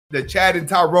the Chad and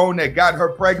Tyrone that got her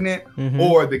pregnant,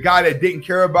 or the guy that didn't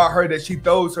care about her that she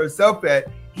throws herself at,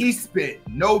 he spent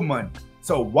no money.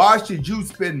 So why should you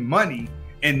spend money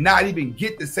and not even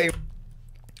get the same?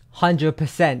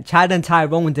 100%. Chad and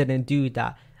Tyrone didn't do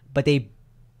that, but they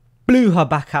blew her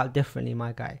back out differently,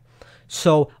 my guy.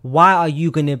 So why are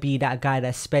you going to be that guy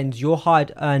that spends your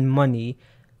hard-earned money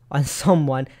on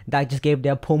someone that just gave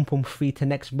their pum-pum free to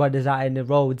next brothers out in the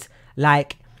roads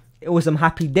like it was some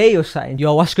happy day or something?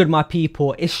 Yo, what's good, my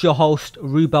people? It's your host,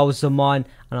 Rubel Zaman,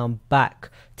 and I'm back.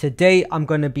 Today, I'm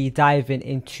going to be diving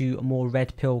into more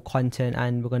red pill content,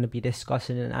 and we're going to be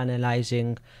discussing and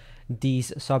analyzing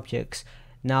these subjects.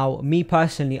 Now, me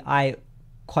personally, I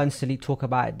constantly talk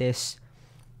about these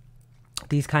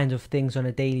kinds of things on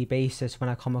a daily basis when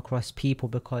I come across people,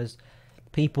 because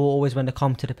people always want to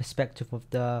come to the perspective of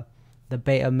the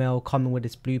beta male coming with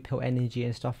this blue pill energy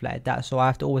and stuff like that. So I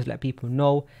have to always let people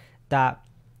know that,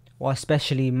 or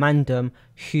especially mandem,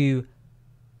 who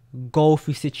go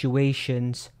through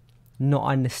situations not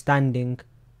understanding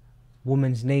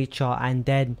woman's nature and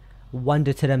then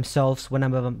wonder to themselves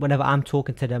whenever I'm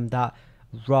talking to them that,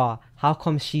 rah, how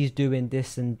come she's doing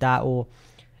this and that, or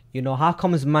you know, how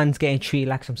comes man's getting treated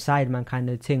like some sideman kind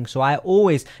of thing? So I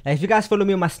always, like, if you guys follow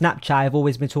me on my Snapchat, I've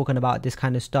always been talking about this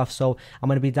kind of stuff. So I'm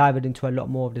going to be diving into a lot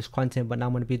more of this content, but now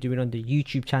I'm going to be doing it on the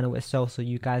YouTube channel itself, so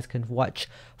you guys can watch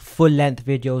full length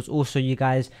videos. Also, you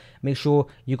guys make sure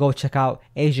you go check out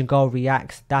Asian Girl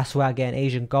Reacts. That's where I get an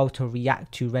Asian girl to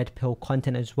react to red pill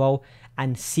content as well,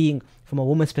 and seeing from a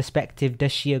woman's perspective,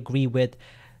 does she agree with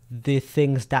the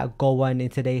things that go on in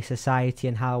today's society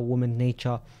and how woman's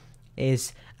nature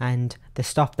is, and the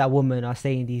stuff that women are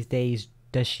saying these days,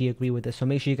 does she agree with it? So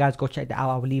make sure you guys go check that out.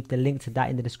 I'll leave the link to that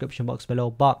in the description box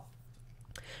below. But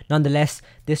nonetheless,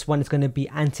 this one is going to be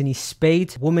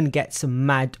Anthonyspade. Woman gets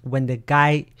mad when the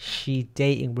guy she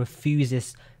dating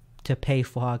refuses to pay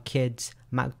for her kids'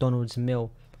 McDonald's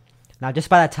meal. Now, just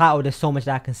by that title, there's so much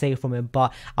that I can say from it,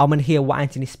 but I'm going to hear what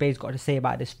Anthonyspade got to say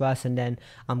about this first, and then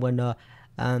I'm going to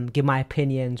give my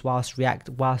opinions whilst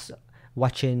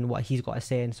watching what he's got to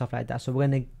say and stuff like that. So we're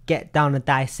going to get down and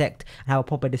dissect and have a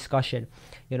proper discussion.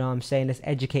 You know what I'm saying? Let's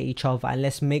educate each other, and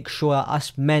let's make sure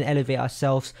us men elevate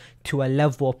ourselves to a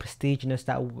level of prestigious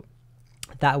that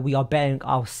we are bettering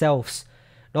ourselves.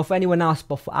 Not for anyone else,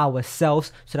 but for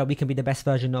ourselves, so that we can be the best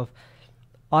version of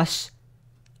us,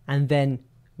 and then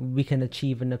we can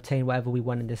achieve and obtain whatever we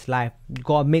want in this life. You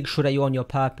gotta make sure that you're on your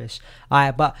purpose.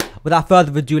 Alright, but without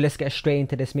further ado, let's get straight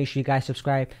into this. Make sure you guys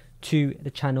subscribe to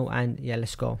the channel, and yeah,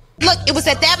 let's go. Look, it was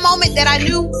at that moment that I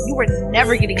knew you were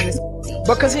never getting this.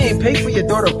 Because he ain't paid for your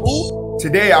daughter food.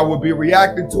 Today, I will be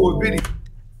reacting to a video.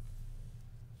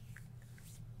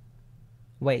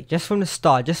 Wait, just from the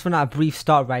start, just from that brief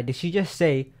start, right? Did she just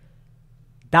say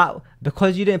that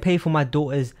because you didn't pay for my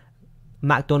daughter's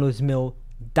McDonald's meal,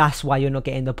 that's why you're not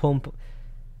getting the pump?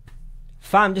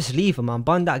 Fam, just leave her, man.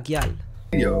 Bun that gyal.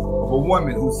 Video of a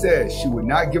woman who says she would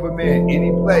not give a man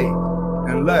any play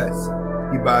unless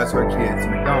he buys her kids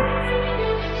McDonald's.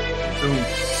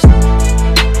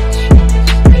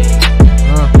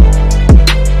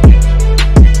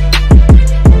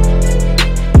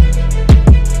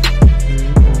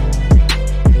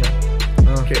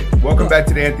 Okay, welcome back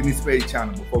to the Anthonyspade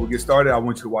channel. Before we get started, I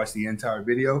want you to watch the entire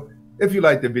video. If you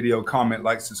like the video, comment,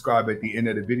 like, subscribe at the end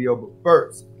of the video. But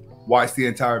first, watch the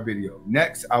entire video.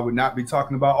 Next, I would not be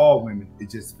talking about all women. It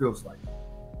just feels like it.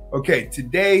 Okay,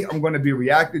 today I'm going to be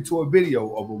reacting to a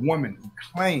video of a woman who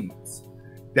claims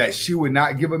that she would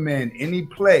not give a man any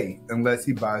play unless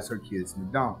he buys her kids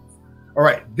McDonald's. All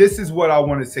right, this is what I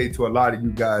want to say to a lot of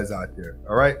you guys out there,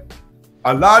 all right?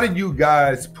 A lot of you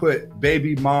guys put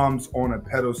baby moms on a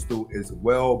pedestal as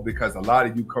well, because a lot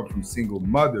of you come from single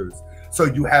mothers, so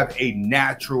you have a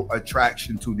natural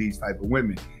attraction to these type of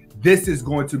women. This is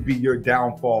going to be your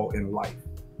downfall in life.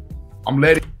 I'm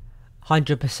letting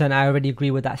 100%. I already agree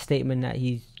with that statement that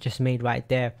he just made right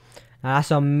there. Now,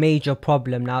 that's a major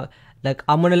problem. Now, like,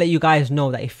 I'm gonna let you guys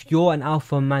know that if you're an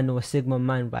alpha man or a sigma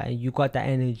man, right, and you got that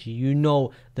energy, you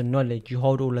know the knowledge, you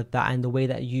hold all of that, and the way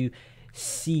that you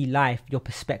see life, your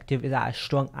perspective is at a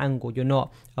strong angle. You're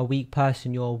not a weak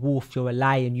person, you're a wolf, you're a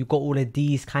lion, you got all of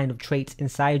these kind of traits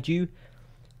inside you.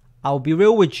 I'll be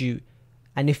real with you,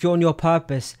 and if you're on your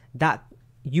purpose, that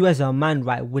you as a man,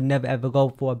 right, would never ever go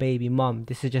for a baby mom.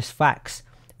 This is just facts,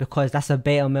 because that's a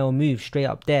beta male move straight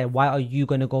up there. Why are you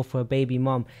gonna go for a baby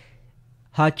mom?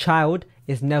 Her child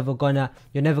is never gonna,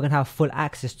 you're never gonna have full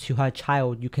access to her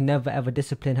child. You can never ever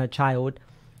discipline her child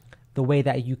the way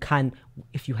that you can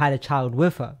if you had a child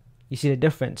with her. You see the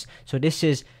difference? So this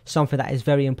is something that is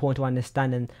very important to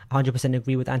understand, and 100%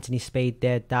 agree with Anthonyspade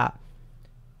there that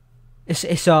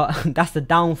It's a that's the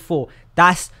downfall.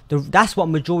 That's what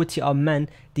majority of men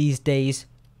these days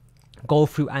go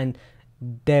through, and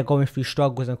they're going through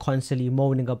struggles and constantly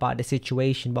moaning about the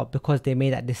situation. But because they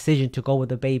made that decision to go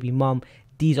with a baby mum,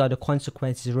 these are the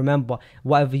consequences. Remember,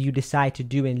 whatever you decide to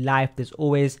do in life, there's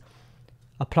always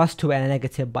a plus to it and a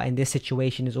negative, but in this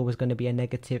situation is always going to be a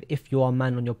negative. If you're a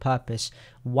man on your purpose,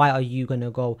 why are you going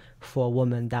to go for a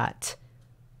woman that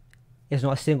is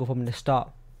not single from the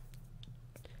start?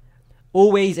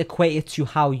 Always equate it to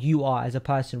how you are as a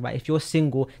person, right? If you're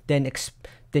single, then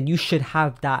you should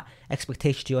have that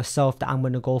expectation to yourself that I'm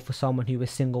going to go for someone who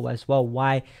is single as well.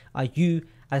 Why are you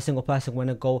as a single person going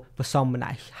to go for someone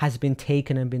that has been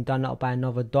taken and been done up by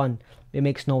another don? It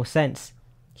makes no sense.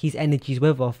 His energy's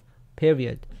with us,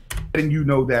 period. And you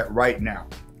know that right now,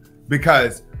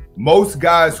 because most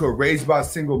guys who are raised by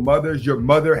single mothers, your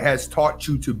mother has taught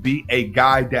you to be a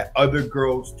guy that other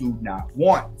girls do not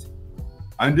want.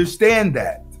 Understand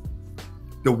that.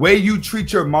 The way you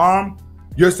treat your mom,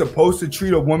 you're supposed to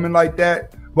treat a woman like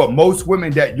that. But most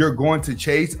women that you're going to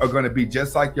chase are going to be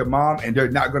just like your mom, and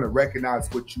they're not going to recognize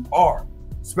what you are,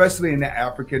 especially in the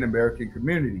African American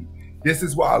community. This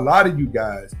is why a lot of you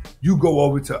guys, you go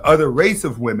over to other race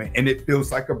of women and it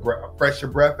feels like a fresher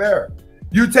breath air.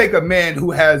 You take a man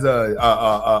who has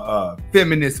a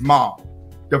feminist mom.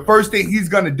 The first thing he's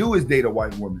going to do is date a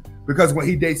white woman, because when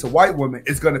he dates a white woman,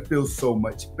 it's going to feel so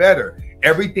much better.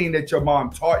 Everything that your mom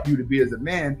taught you to be as a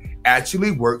man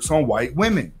actually works on white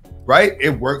women, right? It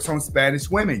works on Spanish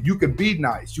women. You could be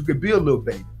nice. You could be a little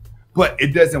baby, but it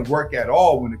doesn't work at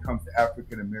all when it comes to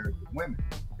African American women.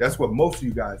 That's what most of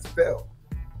you guys fail.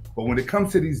 But when it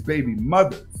comes to these baby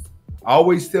mothers, I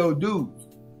always tell dudes,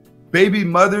 baby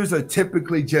mothers are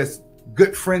typically just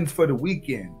good friends for the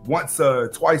weekend, once or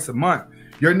twice a month.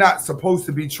 You're not supposed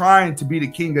to be trying to be the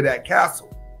king of that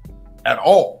castle at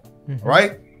all,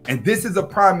 right? And this is a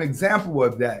prime example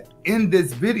of that in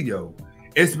this video.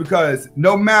 It's because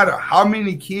no matter how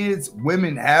many kids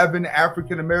women have in the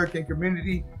African American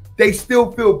community, they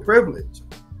still feel privileged.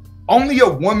 Only a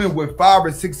woman with 5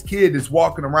 or 6 kids is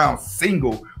walking around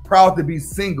single, proud to be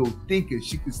single, thinking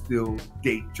she could still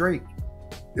date Drake.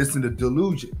 This is a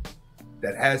delusion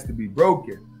that has to be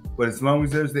broken. But as long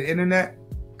as there's the internet,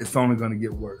 it's only going to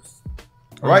get worse.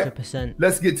 All right, 100%.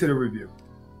 Let's get to the review.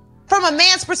 From a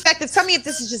man's perspective, tell me if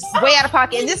this is just way out of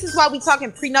pocket. And this is why we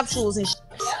talking prenuptials and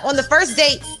on the first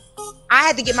date, I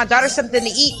had to get my daughter something to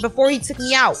eat before he took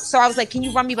me out. So I was like, can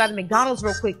you run me by the McDonald's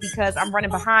real quick, because I'm running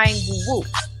behind, woo woo.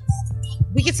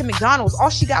 We get to McDonald's.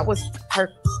 All she got was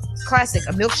her classic,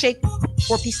 a milkshake,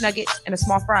 4-piece nugget, and a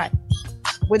small fry.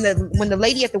 When the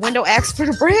lady at the window asked for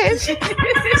the bread,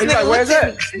 He's like, where's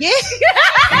that? Yeah.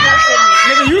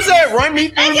 Nigga, you said run me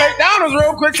through McDonald's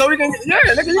real quick so we can, yeah,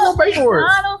 nigga, you gonna pay for it.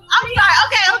 I'm sorry.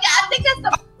 Okay. I think that's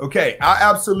the. Okay, I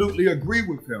absolutely agree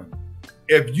with him.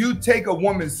 If you take a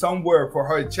woman somewhere for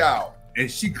her child and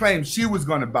she claims she was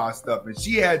going to buy stuff and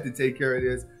she had to take care of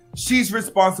this, she's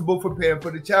responsible for paying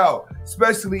for the child,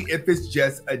 especially if it's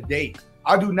just a date.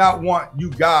 I do not want you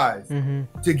guys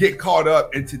to get caught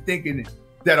up into thinking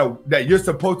that you're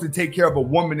supposed to take care of a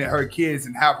woman and her kids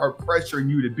and have her pressuring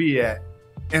you to be at,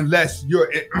 unless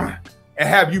you're and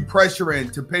have you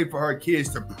pressuring to pay for her kids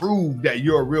to prove that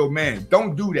you're a real man.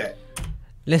 Don't do that.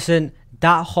 Listen,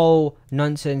 that whole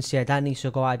nonsense, yeah, that needs to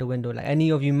go out the window. Like,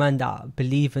 any of you men that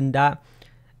believe in that,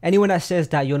 anyone that says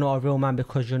that you're not a real man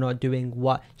because you're not doing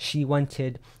what she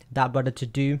wanted that brother to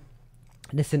do,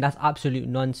 listen, that's absolute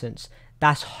nonsense.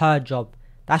 That's her job.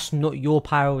 That's not your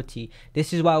priority.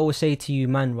 This is what I always say to you,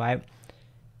 man, right?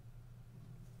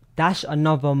 That's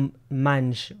another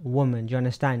man's woman. Do you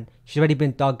understand? She's already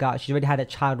been dug out. She's already had a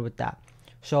child with that.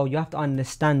 So you have to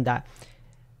understand that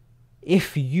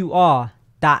if you are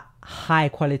that high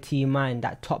quality man,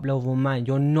 that top level man,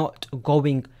 you're not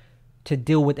going to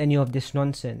deal with any of this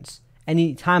nonsense.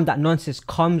 Anytime that nonsense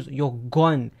comes, you're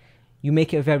gone. You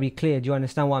make it very clear. Do you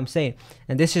understand what I'm saying?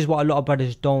 And this is what a lot of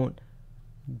brothers don't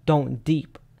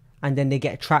deep, and then they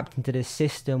get trapped into this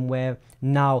system where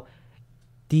now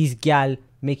these gal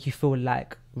make you feel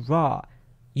like, rah,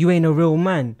 you ain't a real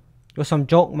man, you're some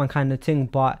joke man kind of thing.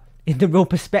 But in the real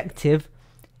perspective,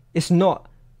 it's not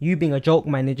you being a joke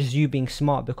man, it's just you being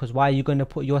smart. Because why are you going to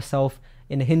put yourself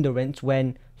in a hindrance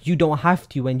when you don't have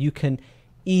to, when you can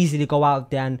easily go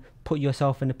out there and put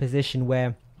yourself in a position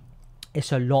where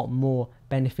it's a lot more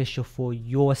beneficial for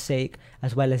your sake,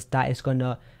 as well as that it's going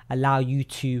to allow you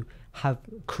to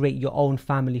create your own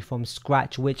family from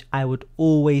scratch, which I would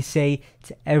always say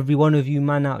to every one of you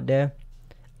man out there,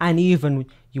 and even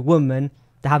you women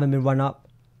that haven't been run up,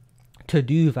 to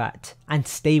do that and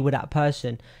stay with that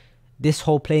person. This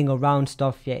whole playing around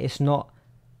stuff, yeah, it's not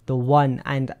the one,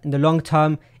 and in the long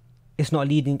term it's not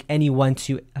leading anyone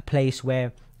to a place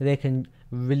where they can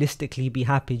realistically be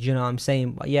happy. Do you know what I'm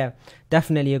saying? But yeah,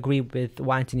 definitely agree with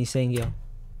what Anthony's saying here.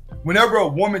 Whenever a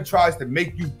woman tries to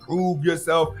make you prove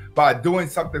yourself by doing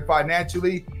something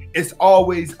financially, it's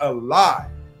always a lie.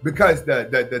 Because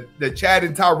the Chad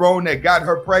and Tyrone that got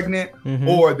her pregnant,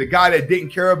 or the guy that didn't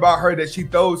care about her that she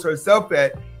throws herself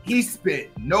at, he spent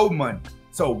no money.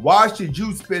 So why should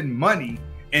you spend money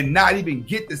and not even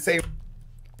get the same?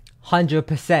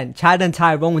 100%. Chad and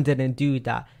Tyrone didn't do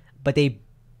that, but they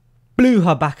blew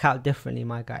her back out differently,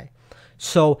 my guy.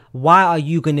 So why are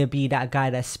you going to be that guy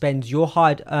that spends your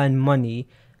hard-earned money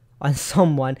on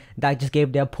someone that just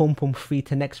gave their pum-pum free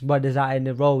to next brothers out in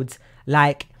the roads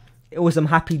like it was some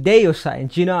happy day or something?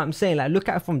 Do you know what I'm saying? Like, look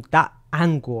at it from that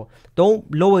angle.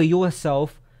 Don't lower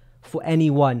yourself for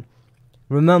anyone.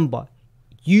 Remember,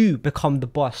 you become the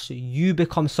boss. You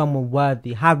become someone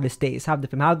worthy. Have the status, have the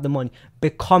fame, have the money.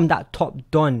 Become that top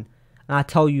don. And I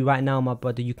tell you right now, my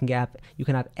brother, you can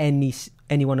have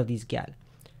any one of these girls.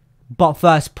 But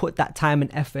first, put that time and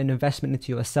effort and investment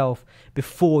into yourself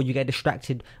before you get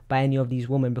distracted by any of these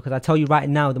women. Because I tell you right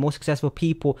now, the most successful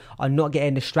people are not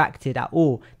getting distracted at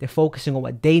all. They're focusing on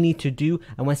what they need to do.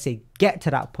 And once they get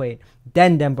to that point,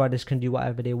 then them brothers can do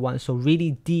whatever they want. So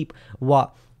really deep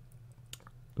what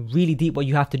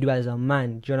you have to do as a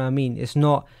man. Do you know what I mean? It's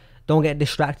not, don't get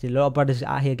distracted. A lot of brothers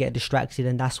out here get distracted,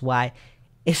 and that's why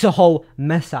it's a whole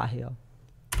mess out here.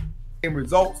 And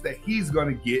results that he's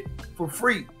gonna get for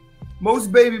free.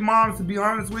 Most baby moms, to be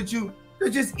honest with you, they're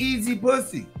just easy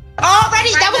pussy.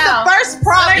 Already, that was the first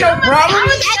problem. Ain't no problem. I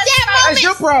was at that moment. That's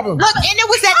your problem. Look, and it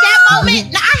was at that moment.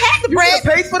 Now, I had the bread,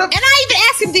 pay for them. and I even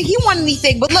asked him, did he want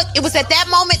anything? But look, it was at that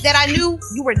moment that I knew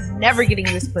you were never getting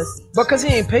this pussy. Because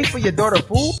he ain't paid for your daughter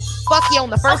food. Fuck you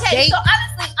on the first Okay, date. so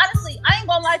honestly, I ain't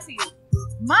gonna lie to you.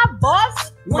 My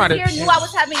boss one year knew I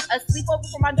was having a sleepover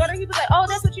for my daughter. He was like, "Oh,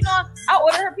 that's what you know. I'll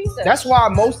order her pizza." That's why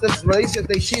most of the relationships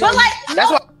they cheat on. But like,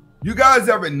 That's no. why. You guys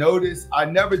ever notice I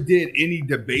never did any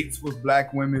debates with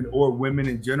black women or women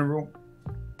in general?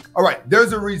 All right,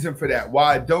 there's a reason for that.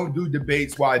 Why I don't do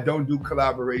debates, why I don't do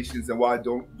collaborations, and why I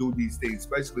don't do these things,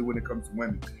 especially when it comes to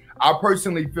women. I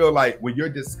personally feel like when you're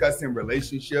discussing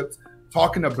relationships,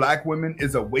 talking to black women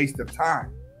is a waste of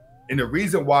time. And the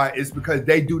reason why is because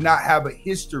they do not have a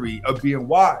history of being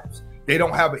wives. They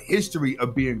don't have a history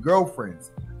of being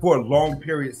girlfriends for long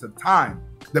periods of time.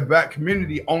 The black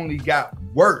community only got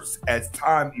worse as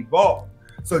time evolved.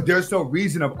 So there's no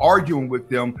reason of arguing with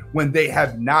them when they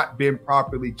have not been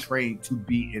properly trained to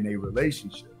be in a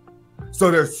relationship. So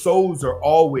their souls are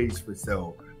always for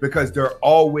sale because they're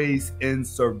always in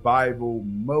survival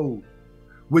mode,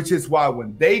 which is why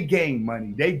when they gain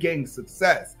money, they gain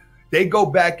success, they go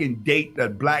back and date the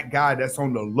black guy that's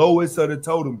on the lowest of the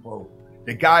totem pole,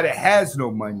 the guy that has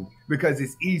no money, because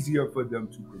it's easier for them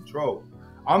to control.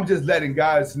 I'm just letting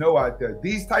guys know out there,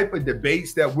 these type of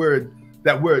debates that we're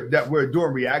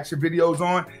doing reaction videos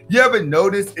on, you ever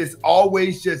notice it's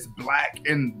always just black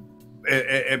and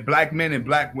black men and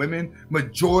black women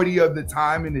majority of the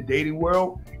time in the dating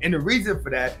world? And the reason for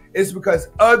that is because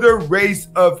other race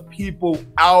of people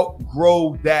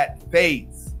outgrow that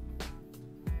phase.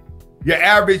 Your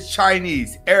average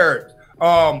Chinese, Arabs,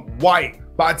 white,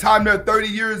 by the time they're 30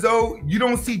 years old, you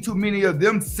don't see too many of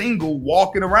them single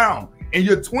walking around. In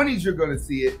your 20s, you're going to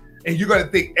see it, and you're going to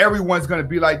think everyone's going to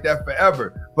be like that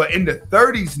forever. But in the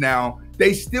 30s now,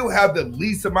 they still have the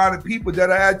least amount of people that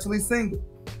are actually single.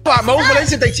 Most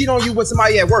relationships they cheat on you with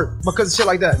somebody at work because of shit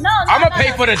like that. I'm gonna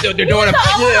pay for the daughter.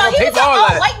 Yeah, I'm gonna pay for all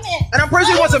that. And I'm pretty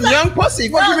sure you want some young pussy.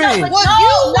 What do you mean? Well,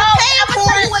 you were paying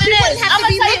for it. You wouldn't have to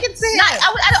be looking to him.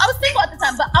 I was single at the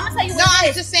time, but I'm gonna tell you what No, it I'm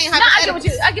is. just saying No, I get what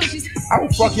you I will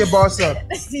fuck your boss up.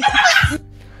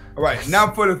 All right,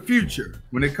 now for the future,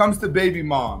 when it comes to baby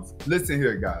moms, listen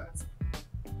here, guys.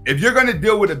 If you're gonna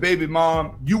deal with a baby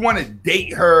mom, you wanna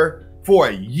date her for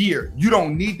a year. You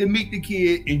don't need to meet the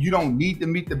kid and you don't need to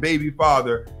meet the baby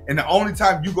father. And the only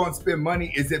time you're gonna spend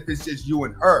money is if it's just you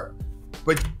and her.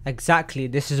 But exactly,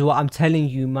 this is what I'm telling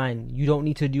you, man. You don't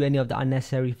need to do any of the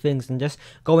unnecessary things. And just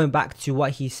going back to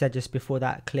what he said just before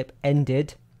that clip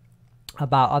ended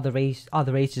about other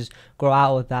races grow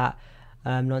out of that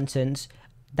nonsense,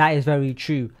 that is very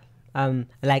true.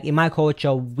 Like in my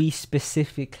culture, we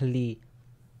specifically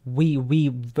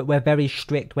we're very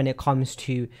strict when it comes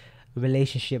to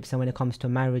relationships and when it comes to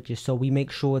marriages. So we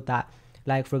make sure that,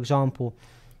 like, for example,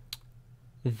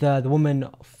 the woman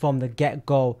from the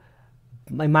get-go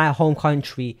in my home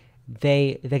country,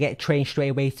 they get trained straight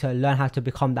away to learn how to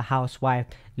become the housewife,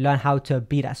 learn how to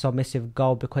be that submissive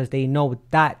girl, because they know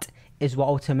that is what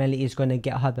ultimately is going to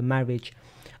get her the marriage.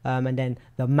 and then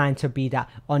the man to be that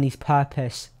on his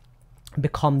purpose,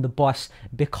 become the boss,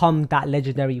 become that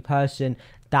legendary person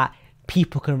that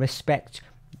people can respect.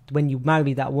 When you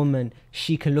marry that woman,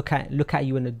 she can look at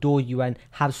you and adore you and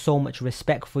have so much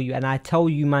respect for you. And I tell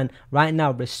you, man, right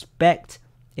now, respect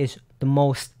is the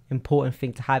most important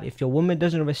thing to have. If your woman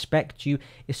doesn't respect you,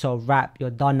 it's a wrap.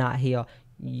 You're done out here.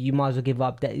 You might as well give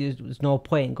up. There's no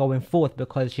point going forth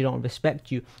because she don't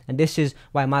respect you. And this is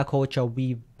why my culture,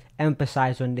 we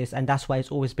emphasize on this, and that's why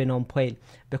it's always been on point,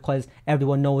 because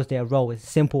everyone knows their role. It's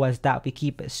simple as that. We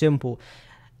keep it simple.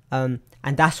 And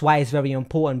that's why it's very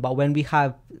important. But when we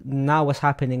have now, what's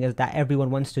happening is that everyone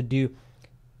wants to do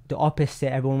the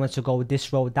opposite. Everyone wants to go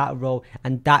this role, that role,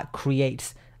 and that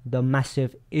creates the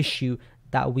massive issue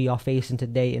that we are facing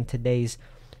today in today's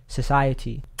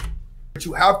society. But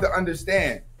you have to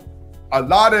understand, a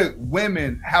lot of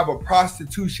women have a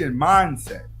prostitution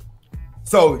mindset.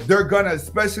 So they're gonna,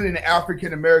 especially in the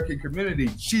African American community,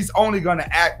 she's only gonna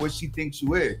act what she thinks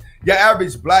you is. Your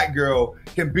average black girl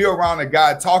can be around a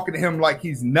guy talking to him like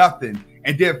he's nothing,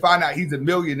 and then find out he's a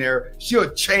millionaire. She'll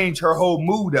change her whole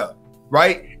mood up,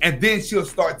 right? And then she'll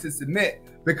start to submit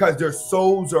because their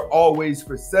souls are always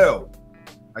for sale.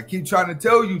 I keep trying to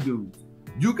tell you dudes,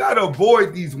 you gotta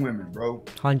avoid these women, bro.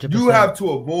 100%. You have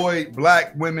to avoid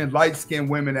black women, light-skinned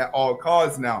women at all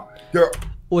costs now.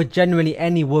 Or generally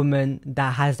any woman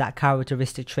that has that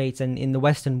characteristic traits, and in the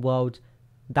Western world,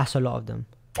 that's a lot of them.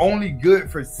 Only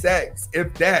good for sex,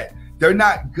 if that. They're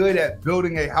not good at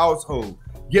building a household,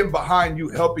 getting behind you,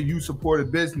 helping you support a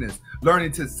business,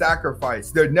 learning to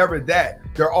sacrifice. They're never that.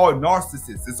 They're all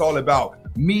narcissists. It's all about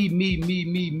me,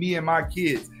 and my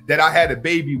kids that I had a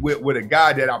baby with a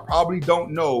guy that I probably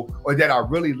don't know or that I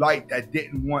really like that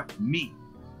didn't want me.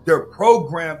 They're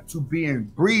programmed to being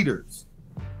breeders.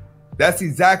 That's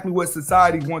exactly what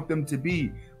society wants them to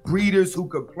be. Breeders who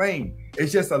complain.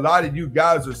 It's just a lot of you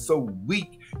guys are so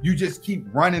weak. You just keep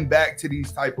running back to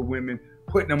these type of women,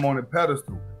 putting them on a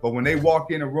pedestal. But when they walk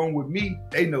in a room with me,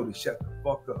 they know to shut the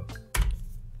fuck up.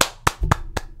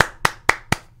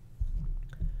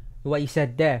 What you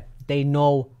said there, they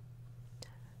know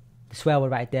the swear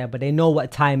word right there, but they know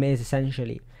what time it is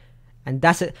essentially. And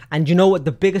that's it. And you know what,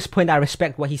 the biggest point I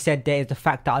respect what he said there is the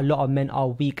fact that a lot of men are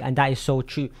weak, and that is so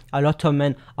true. A lot of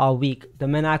men are weak. The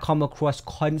men I come across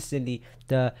constantly,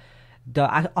 the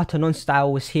Anthonyspade I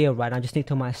always hear, right? I just think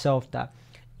to myself that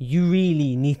you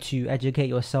really need to educate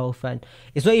yourself, and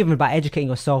it's not even about educating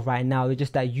yourself right now. It's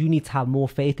just that you need to have more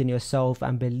faith in yourself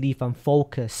and belief and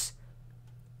focus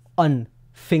on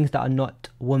things that are not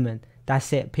women.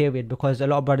 That's it, period. Because a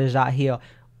lot of brothers out here,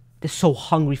 they're so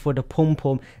hungry for the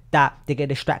pum-pum that they get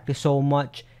distracted so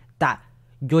much that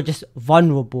you're just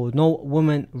vulnerable. No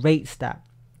woman rates that.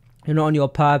 You're not on your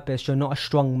purpose. You're not a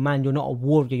strong man. You're not a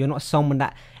warrior. You're not someone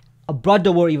that a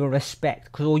brother will even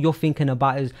respect, because all you're thinking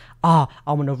about is, I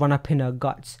want to run up in her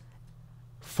guts.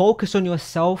 Focus on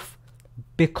yourself.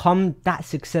 Become that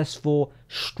successful,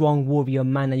 strong warrior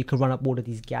man, and you can run up all of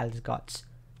these gals' guts.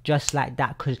 Just like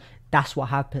that, because that's what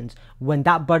happens when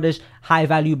that brother's high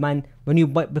value man, when you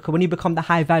become the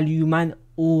high value man,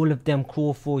 all of them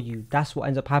crawl for you. That's what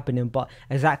ends up happening. But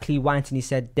exactly what Anthony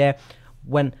said there,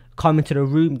 when coming to the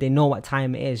room, they know what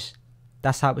time it is.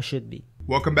 That's how it should be.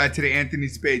 Welcome back to the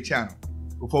Anthonyspade channel.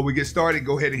 Before we get started,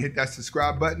 go ahead and hit that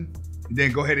subscribe button, and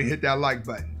then go ahead and hit that like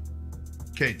button.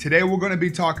 Okay, today we're going to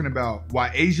be talking about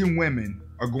why Asian women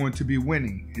are going to be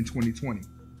winning in 2020,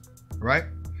 right?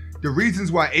 The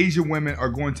reasons why Asian women are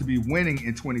going to be winning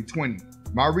in 2020.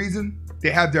 My reason? They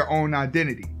have their own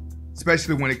identity,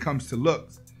 especially when it comes to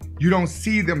looks. You don't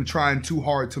see them trying too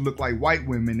hard to look like white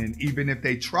women, and even if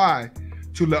they try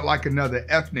to look like another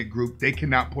ethnic group, they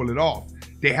cannot pull it off.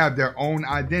 They have their own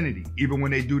identity. Even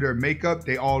when they do their makeup,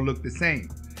 they all look the same.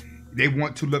 They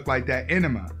want to look like that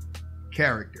enema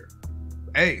character.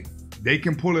 Hey, they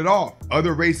can pull it off.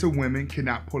 Other race of women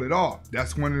cannot pull it off.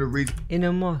 That's one of the reasons.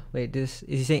 Enema? Wait, this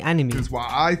is he saying anime? This is why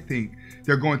I think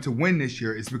they're going to win this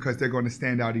year, is because they're going to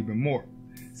stand out even more.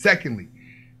 Secondly,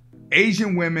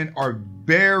 Asian women are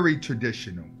very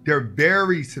traditional. They're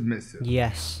very submissive.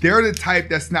 Yes. They're the type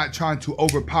that's not trying to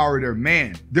overpower their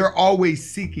man. They're always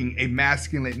seeking a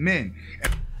masculine man.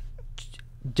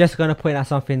 Just gonna point out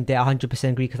something there, 100%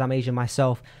 agree, because I'm Asian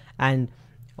myself. And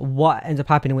what ends up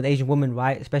happening with Asian women,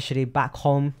 right, especially back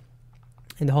home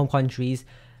in the home countries,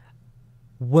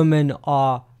 women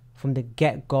are, from the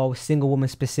get-go, single women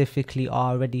specifically,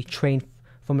 are already trained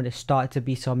from the start to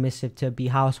be submissive, to be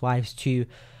housewives, to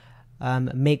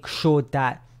make sure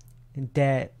that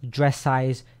their dress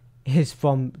size is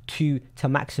from 2 to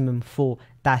maximum 4.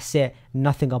 That's it,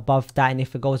 nothing above that. And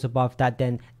if it goes above that,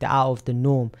 then they're out of the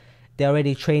norm. they're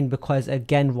already trained because,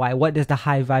 again, right, what does the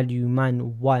high value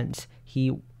man want?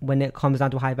 When it comes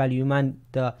down to high value man,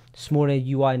 the smaller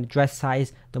you are in dress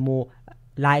size, the more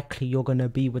likely you're gonna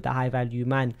be with the high value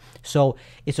man. So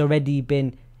it's like you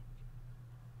can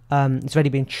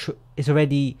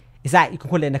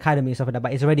call it an academy and stuff like that,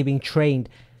 but it's already being trained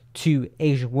to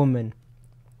Asian women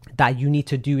that you need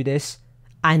to do this.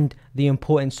 And the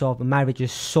importance of marriage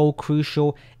is so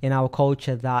crucial in our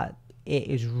culture that it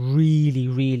is really,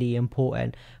 really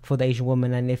important for the Asian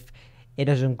woman. And if it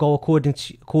doesn't go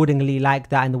accordingly like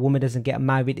that, and the woman doesn't get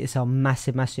married, it's a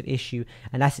massive issue.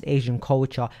 And that's an Asian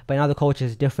culture, but in other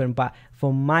cultures it's different. But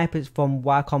from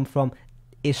where I come from,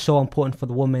 it's so important for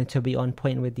the woman to be on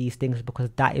point with these things, because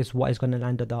that is what is going to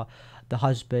land the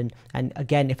husband. And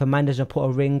again, if a man doesn't put a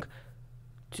ring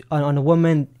on a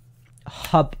woman,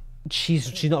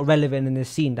 she's not relevant in the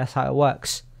scene. That's how it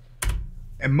works.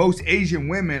 And most Asian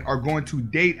women are going to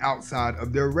date outside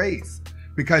of their race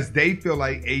because they feel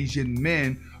like Asian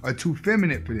men are too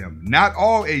feminine for them. Not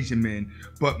all Asian men,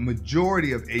 but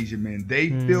majority of Asian men, they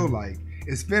feel like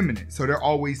it's feminine. So they're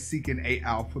always seeking a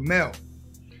alpha male.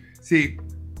 See,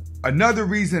 another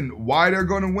reason why they're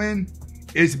going to win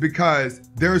is because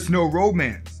there's no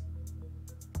romance.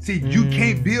 See, you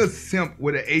can't be a simp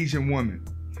with an Asian woman.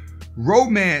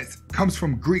 Romance comes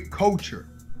from Greek culture,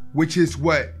 which is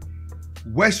what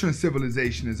Western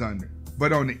civilization is under.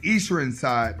 But on the Eastern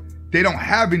side, they don't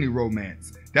have any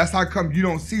romance. That's how come you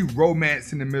don't see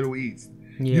romance in the Middle East.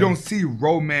 Yeah. You don't see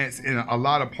romance in a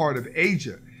lot of part of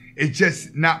Asia. It's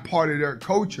just not part of their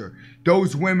culture.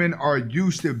 Those women are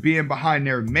used to being behind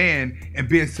their man and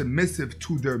being submissive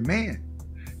to their man.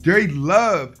 They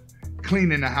love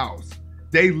cleaning the house.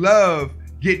 They love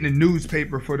getting a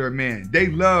newspaper for their man. They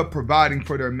love providing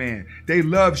for their man. They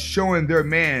love showing their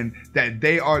man that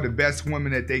they are the best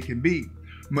woman that they can be.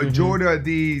 Majority of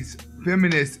these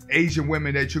feminist Asian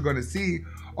women that you're gonna see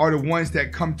are the ones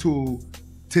that come to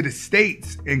the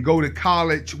States and go to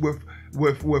college with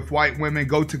white women,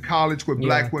 go to college with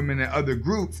black women and other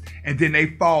groups, and then they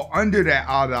fall under that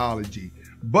ideology.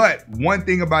 But one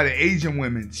thing about an Asian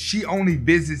woman, she only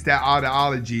visits that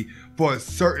ideology for a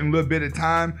certain little bit of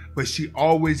time, but she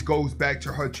always goes back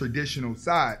to her traditional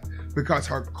side because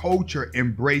her culture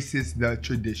embraces the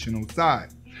traditional side.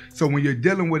 So when you're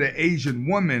dealing with an Asian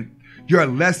woman, you're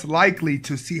less likely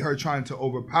to see her trying to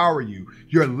overpower you.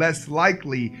 You're less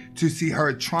likely to see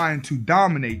her trying to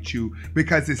dominate you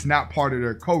because it's not part of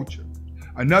their culture.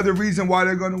 Another reason why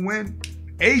they're going to win,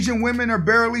 Asian women are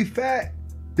barely fat.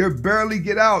 They barely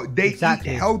get out. They eat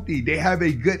healthy. They have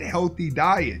a good, healthy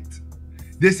diet.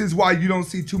 This is why you don't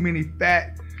see too many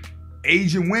fat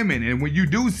Asian women. And when you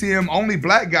do see them, only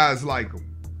black guys like them.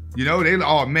 You know, they,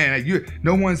 oh man,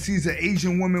 no one sees an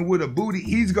Asian woman with a booty,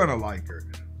 he's gonna like her.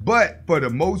 But for the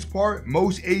most part,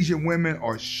 most Asian women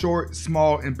are short,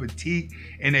 small, and petite,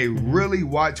 and they really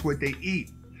watch what they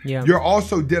eat. Yeah. You're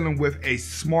also dealing with a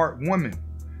smart woman.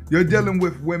 You're dealing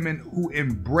with women who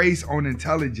embrace on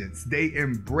intelligence. They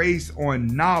embrace on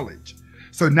knowledge.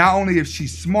 So not only if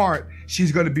she's smart,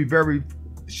 she's going to be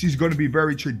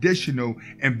very traditional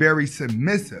and very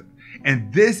submissive.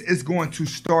 And this is going to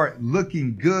start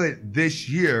looking good this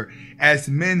year as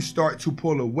men start to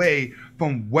pull away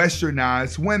from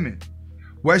westernized women.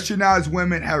 Westernized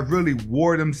women have really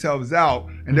wore themselves out,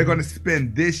 and they're going to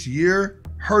spend this year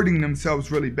hurting themselves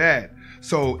really bad.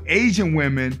 So Asian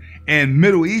women and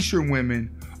Middle Eastern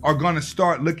women are going to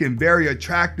start looking very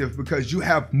attractive because you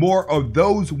have more of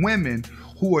those women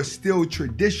who are still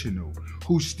traditional,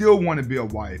 who still want to be a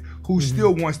wife, who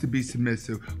still wants to be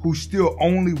submissive, who still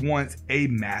only wants a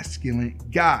masculine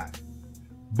guy.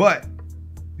 But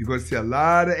you're going to see a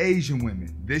lot of Asian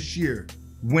women this year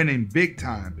winning big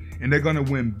time. And they're going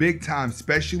to win big time,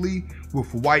 especially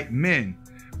with white men,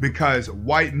 because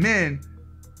white men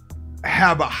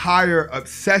have a higher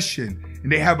obsession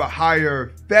and they have a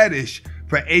higher fetish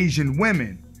for Asian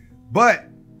women. But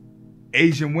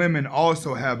Asian women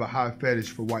also have a high fetish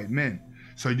for white men.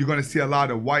 So you're going to see a lot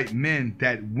of white men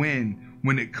that win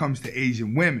when it comes to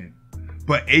Asian women.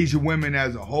 But Asian women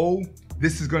as a whole,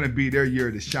 this is going to be their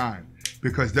year to shine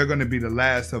because they're going to be the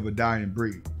last of a dying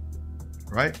breed,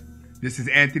 right? This is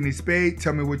Anthonyspade.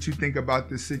 Tell me what you think about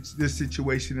this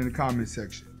situation in the comment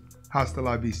section. Hasta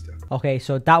la vista. Okay,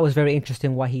 so that was very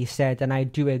interesting what he said, and I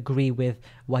do agree with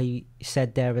what he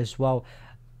said there as well.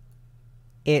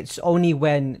 It's only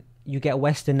when you get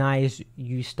westernized,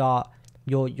 you start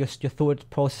your thought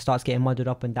process starts getting muddled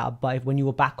up and that. But when you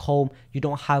were back home, you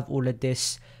don't have all of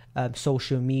this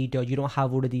social media. You don't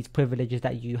have all of these privileges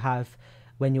that you have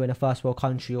when you're in a first world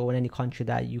country or in any country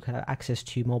that you can have access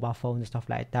to mobile phones and stuff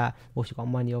like that, or if you've got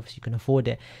money, obviously you can afford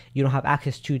it, you don't have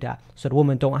access to that. So the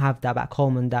women don't have that back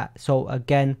home, and that, so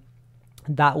again,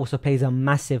 that also plays a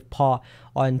massive part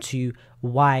onto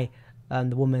why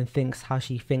the woman thinks how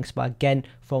she thinks. But again,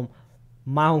 from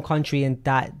my own country, and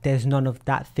that there's none of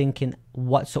that thinking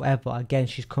whatsoever. Again,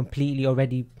 she's completely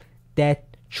already there,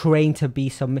 trained to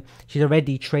be she's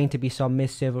already trained to be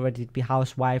submissive, already to be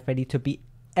housewife, ready to be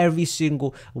every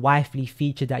single wifely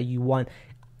feature that you want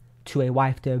to a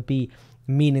wife to be,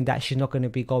 meaning that she's not going to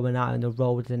be going out on the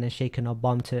roads and then shaking her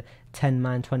bum to 10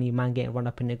 man, 20 man getting run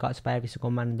up in the guts by every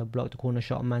single man in the block, the corner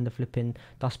shot man, the flipping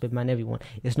dustbin man, everyone.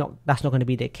 That's not going to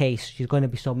be the case. She's going to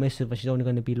be submissive, and she's only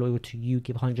going to be loyal to you,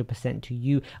 give 100% to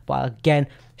you. But again,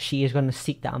 she is going to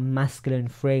seek that masculine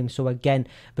frame. So again,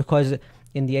 because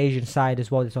in the Asian side as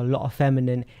well, there's a lot of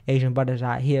feminine Asian brothers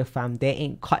out here, fam. They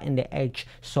ain't cutting the edge.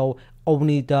 So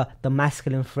only the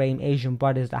masculine frame Asian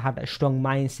brothers that have that strong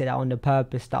mindset, that are on the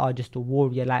purpose, that are just the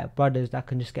warrior like brothers that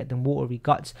can just get them watery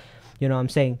guts, you know what I'm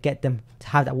saying, get them to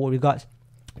have that watery guts,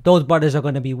 those brothers are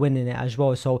going to be winning it as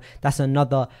well. So that's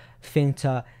another thing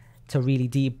to really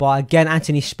deep. But again,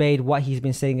 Anthonyspade, what he's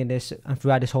been saying in this and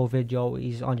throughout this whole video,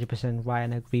 he's 100% right,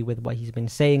 and I agree with what he's been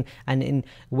saying. And in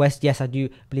West, yes, I do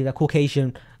believe that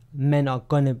Caucasian men are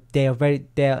gonna, they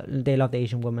love the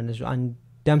Asian women as well, and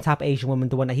them type of Asian women,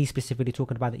 the one that he's specifically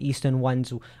talking about, the Eastern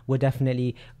ones, will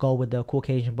definitely go with the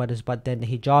Caucasian brothers. But then the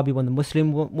hijabi one, the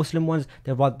Muslim ones,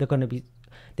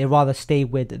 they rather stay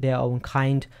with their own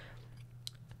kind,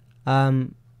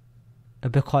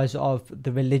 because of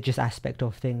the religious aspect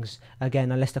of things.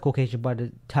 Again, unless the Caucasian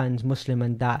brother turns Muslim,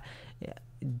 and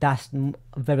that's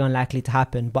very unlikely to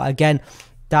happen. But again,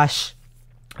 that's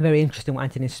very interesting what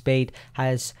Anthonyspade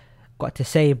has got to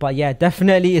say. But yeah,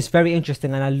 definitely it's very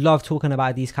interesting, and I love talking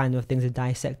about these kind of things and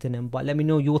dissecting them. But let me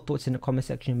know your thoughts in the comment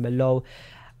section below,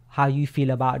 how you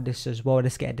feel about this as well.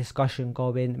 Let's get a discussion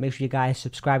going. Make sure you guys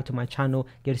subscribe to my channel,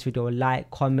 give this video a like,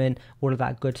 comment, all of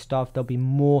that good stuff. There'll be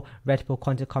more Red Pill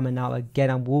content coming out again,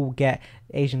 and we'll get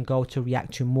Asian Girl to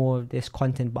react to more of this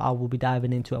content, but I will be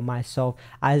diving into it myself,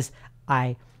 as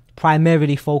I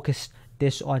primarily focus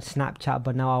this on Snapchat,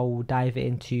 but now I will dive it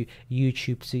into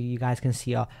YouTube so you guys can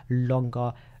see a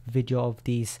longer video of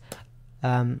these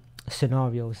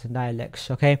scenarios and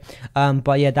dialects. Okay,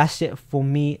 but yeah, that's it for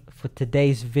me for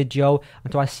today's video.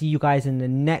 Until I see you guys in the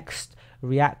next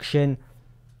reaction,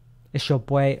 it's your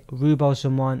boy Rubo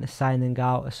Zaman signing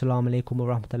out. Assalamu alaikum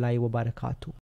wa rahmatullahi wa barakatuh.